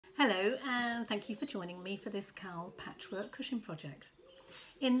Hello and thank you for joining me for this KAL patchwork cushion project.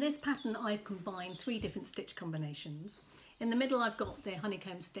 In this pattern I've combined 3 different stitch combinations. In the middle I've got the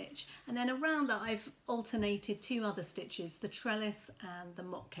honeycomb stitch, and then around that I've alternated 2 other stitches, the trellis and the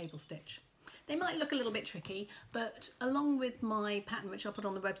mock cable stitch. They might look a little bit tricky, but along with my pattern which I'll put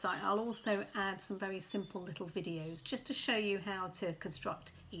on the website, I'll also add some very simple little videos just to show you how to construct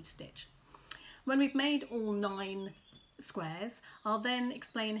each stitch. When we've made all 9 squares, I'll then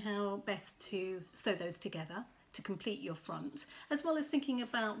explain how best to sew those together to complete your front, as well as thinking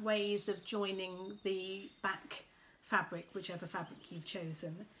about ways of joining the back fabric, whichever fabric you've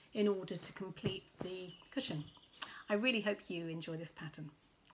chosen, in order to complete the cushion. I really hope you enjoy this pattern.